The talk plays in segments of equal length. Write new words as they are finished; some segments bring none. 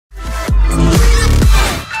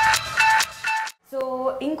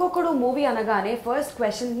Inkokkadu movie anagane first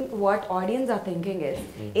question what audience are thinking is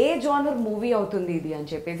a genre movie avutundi idi ani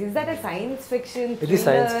cheppesi. Is that a science fiction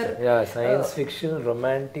thriller? Science fiction,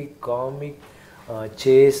 romantic, comic,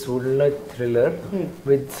 chase, thriller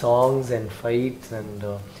with songs and fights and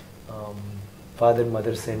father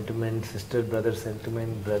mother sentiment, sister brother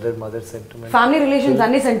sentiment, brother mother sentiment, family relations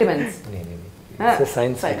anni sentiments. It's a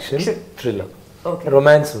science fiction thriller.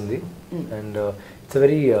 Romance undi and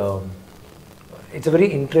it's a very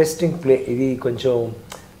interesting play. Idi koncham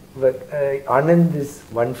Anand is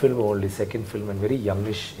one film only, second film, and very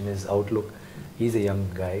youngish in his outlook. He's a young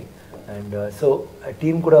guy, and so a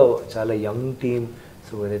team kuda chala young team.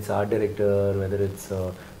 So whether it's art director, whether it's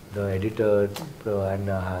the editor and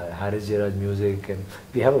Harris Jayaraj music, and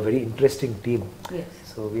we have a very interesting team. Yes.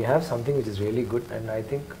 So we have something which is really good, and I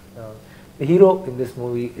think the hero in this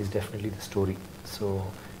movie is definitely the story. So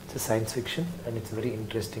it's a science fiction and it's a very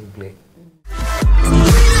interesting play.